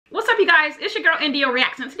you guys? It's your girl India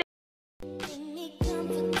Reacts, and today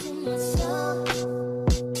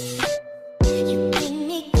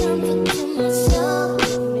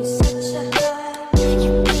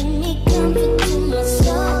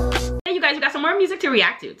you guys, we got some more music to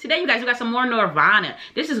react to. Today you guys, we got some more Nirvana.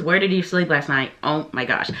 This is Where Did You Sleep Last Night? Oh my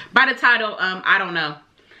gosh. By the title, I don't know.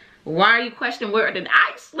 Why are you questioning where did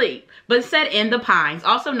I sleep? But said In the Pines,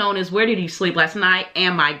 also known as Where Did You Sleep Last Night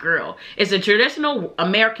and My Girl. It's a traditional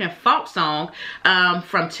American folk song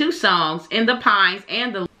from two songs, In the Pines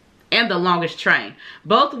and The Longest Train.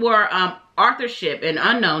 Both were authorship and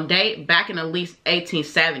unknown date back in at least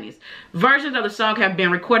 1870s. Versions of the song have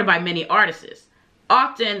been recorded by many artists.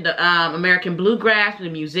 Often the American bluegrass and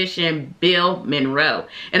the musician Bill Monroe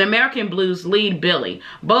and American blues lead Billy,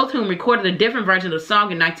 both whom recorded a different version of the song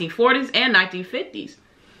in 1940s and 1950s.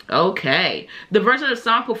 Okay, the version of the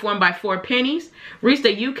song performed by Four Pennies reached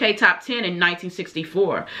the UK top 10 in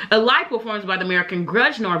 1964. A live performance by the American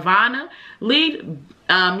grudge Nirvana lead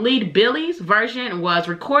Billy's version was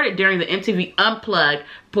recorded during the MTV Unplugged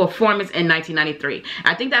performance in 1993.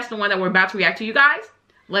 I think that's the one that we're about to react to, you guys.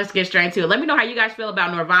 Let's get straight into it. Let me know how you guys feel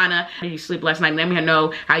about Nirvana. Did you sleep last night? Let me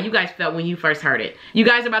know how you guys felt when you first heard it. You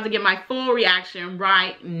guys are about to get my full reaction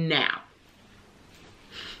right now.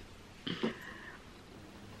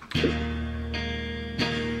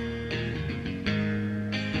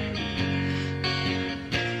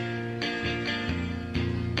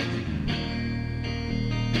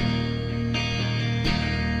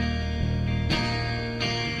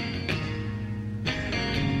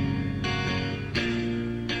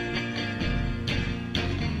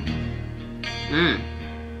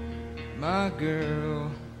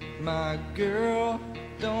 My girl,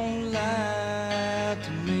 don't lie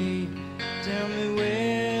to me. Tell me,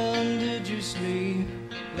 when did you sleep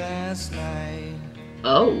last night?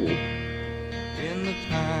 Oh. In the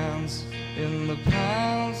pines,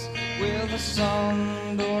 where the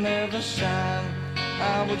sun don't ever shine,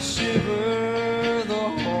 I would shiver the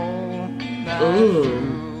whole night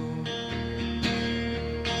through.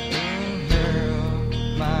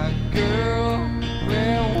 My girl,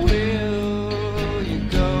 where will you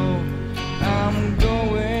go? I'm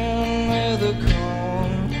going where the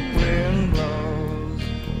cold wind blows.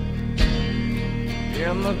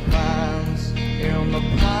 In the pines,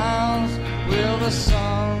 where the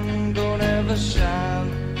sun don't ever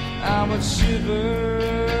shine, I would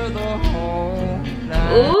shiver the whole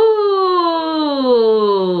night. Ooh.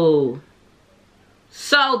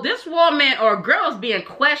 So this woman or girl is being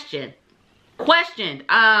questioned.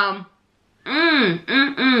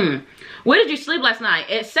 Where did you sleep last night?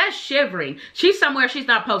 It says shivering. She's somewhere she's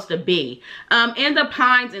not supposed to be. In the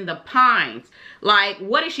pines. Like,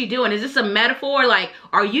 what is she doing? Is this a metaphor? Like,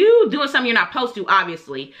 are you doing something you're not supposed to,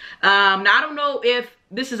 obviously? Now, I don't know if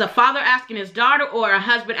this is a father asking his daughter or a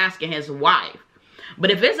husband asking his wife. But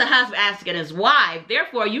if it's a husband asking his wife,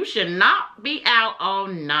 therefore, you should not be out all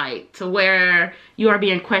night to where you are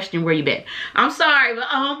being questioned where you've been. I'm sorry, but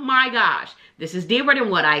oh my gosh. This is deeper than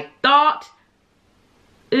what I thought.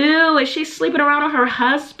 Ew, is she sleeping around with her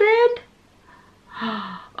husband?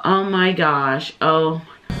 Oh my gosh. Oh.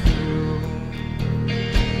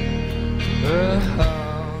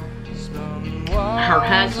 Her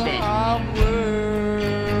husband.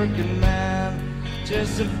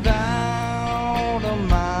 Just about a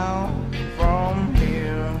mile from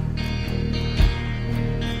here.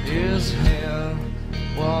 His head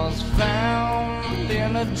was found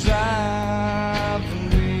in a driving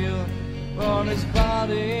wheel, but his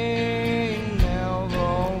body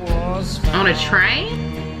never was found. On a train?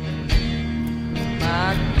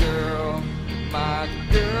 My girl,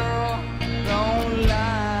 don't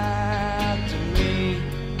lie to me.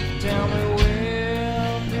 Tell me,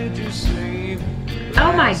 when did you sleep?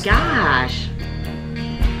 Oh my gosh.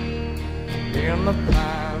 In the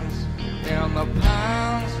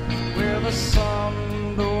pines, where the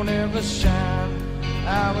sun don't ever shine,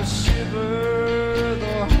 I would shiver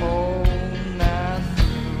the whole night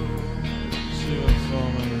through.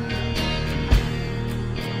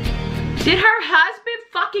 Did her husband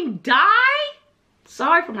fucking die?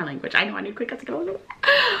 Sorry for my language. I know I need quick to go.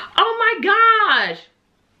 Oh my gosh.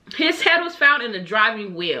 His head was found in the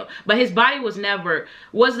driving wheel, but his body was never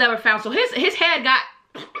found. So his head got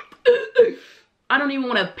I don't even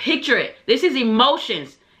want to picture it. This is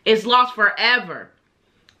emotions. It's lost forever.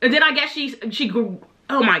 And then I guess she grew.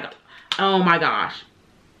 Oh my god. Oh my gosh.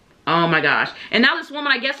 Oh my gosh. And now this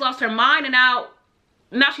woman, I guess, lost her mind, and now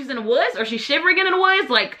she's in the woods, or she's shivering in the woods.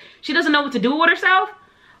 Like, she doesn't know what to do with herself.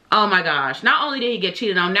 Oh my gosh. Not only did he get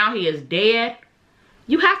cheated on, now he is dead.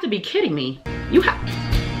 You have to be kidding me. You have.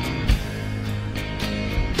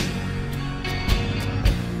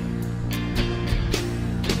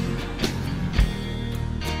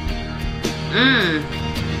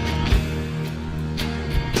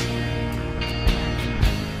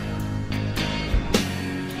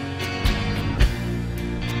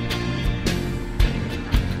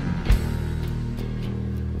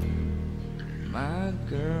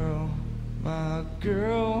 My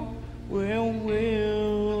girl, where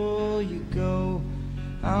will you go?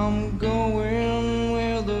 I'm going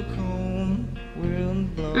where the cold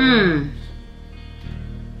wind blows.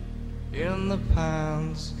 In the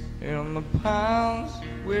pines,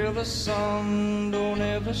 where the sun don't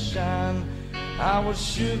ever shine, I would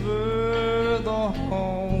shiver the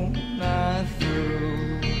whole night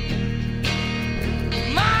through.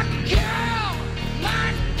 My girl,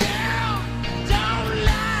 don't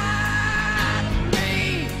lie to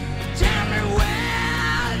me. Tell me,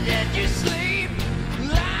 where did you sleep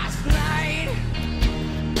last night?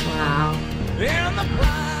 Wow. In the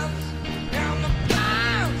pines,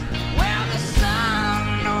 where the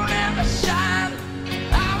sun don't ever shine,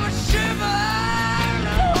 I would shiver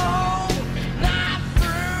the whole night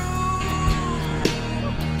through.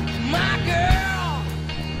 My girl,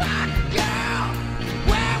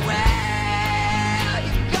 where will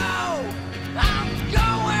you go? I'm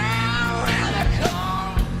going where the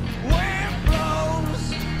cold wind blows.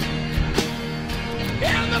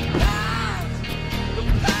 In the pines, the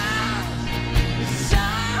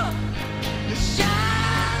sun, the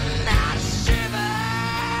shine, I shiver.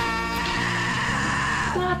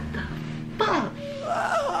 What the fuck?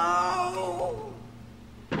 Oh,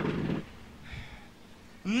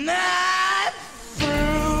 night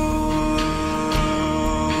through.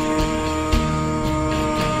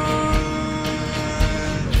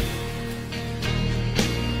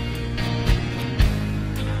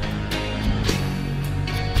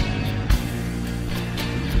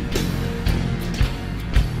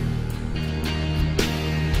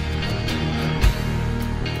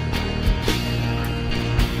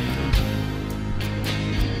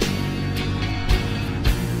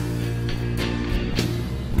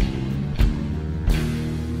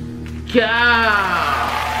 God.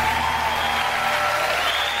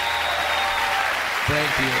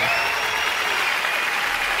 Thank you.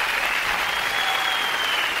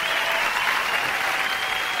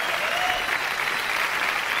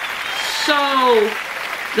 So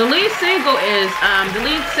the lead single is the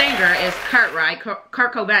lead singer is Kurt, right?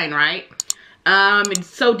 Kurt Cobain, right?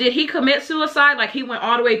 So did he commit suicide? Like he went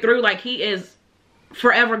all the way through, like he is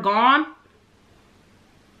forever gone?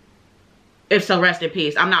 If so, rest in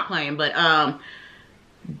peace. I'm not playing, but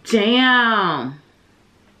damn.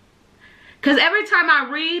 Because every time I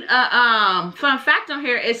read a fun fact on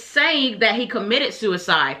here, it's saying that he committed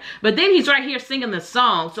suicide. But then he's right here singing the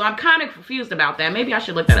song. So I'm kind of confused about that. Maybe I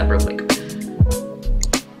should look that up real quick.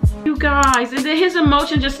 You guys, and then his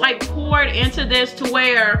emotion just like poured into this to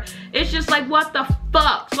where it's just like, what the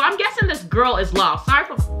fuck? So I'm guessing this girl is lost. Sorry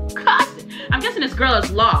for cussing. I'm guessing this girl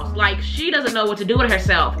is lost. Like, she doesn't know what to do with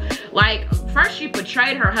herself. Like, first she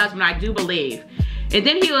betrayed her husband, I do believe. And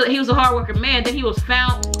then he was a hardworking man. Then he was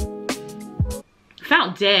found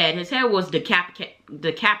dead. His head was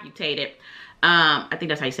decapitated. I think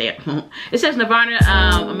that's how you say it. It says Nirvana,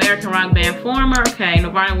 American rock band former. Okay,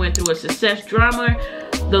 Nirvana went through a success drama.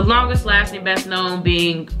 The longest lasting, best known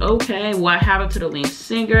being, okay, what happened to the lead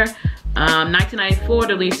singer? 1994,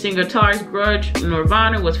 the lead singer guitarist Grudge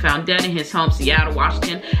Nirvana was found dead in his home, Seattle,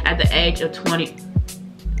 Washington, at the age of 20.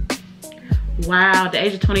 Wow, the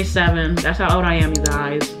age of 27. That's how old I am, you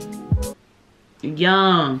guys.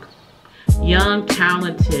 Young,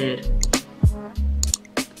 talented.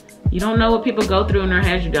 You don't know what people go through in their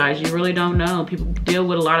heads, you guys. You really don't know. People deal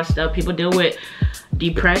with a lot of stuff. People deal with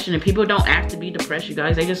depression, and people don't act to be depressed, you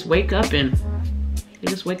guys. They just wake up and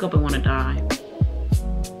want to die.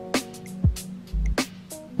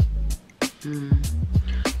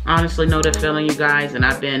 Honestly, know the feeling, you guys, and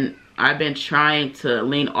I've been trying to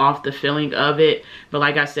lean off the feeling of it, but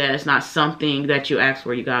like I said, it's not something that you ask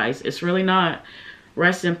for, you guys. It's really not.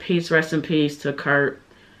 Rest in peace to Kurt.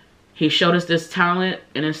 He showed us this talent,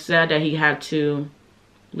 and it's sad that he had to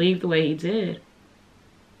leave the way he did.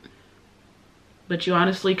 But you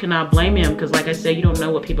honestly cannot blame him, because like I said, you don't know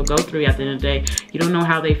what people go through at the end of the day. You don't know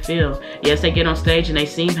how they feel. Yes, they get on stage and they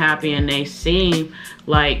seem happy and they seem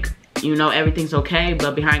like, you know, everything's okay,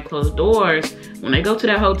 but behind closed doors, when they go to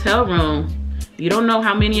that hotel room, you don't know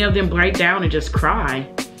how many of them break down and just cry.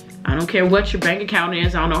 I don't care what your bank account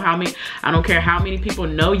is. I don't care how many people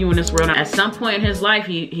know you in this world. At some point in his life,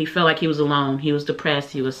 he felt like he was alone. He was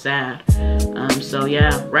depressed. He was sad. So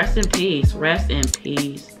yeah, rest in peace. Rest in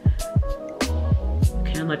peace.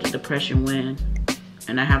 Can't let the depression win.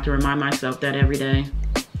 And I have to remind myself that every day.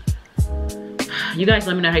 You guys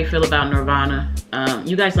let me know how you feel about Nirvana.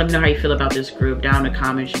 You guys let me know how you feel about this group down in the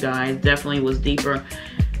comments, you guys. Definitely was deeper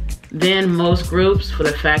than most groups for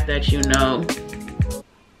the fact that, you know,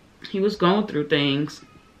 he was going through things.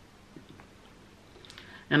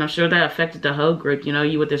 And I'm sure that affected the whole group. You know,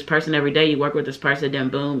 you with this person every day, you work with this person, then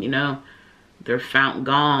boom, you know, they're found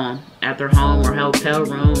gone at their home or hotel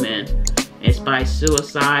room, and it's by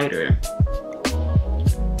suicide, or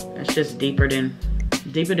it's just deeper than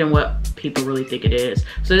what people really think it is.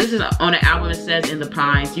 So this is on the album. It says In the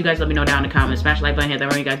Pines. You guys let me know down in the comments. Smash the like button, hit that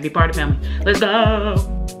button, you guys. Be part of the family. Let's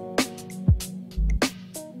go.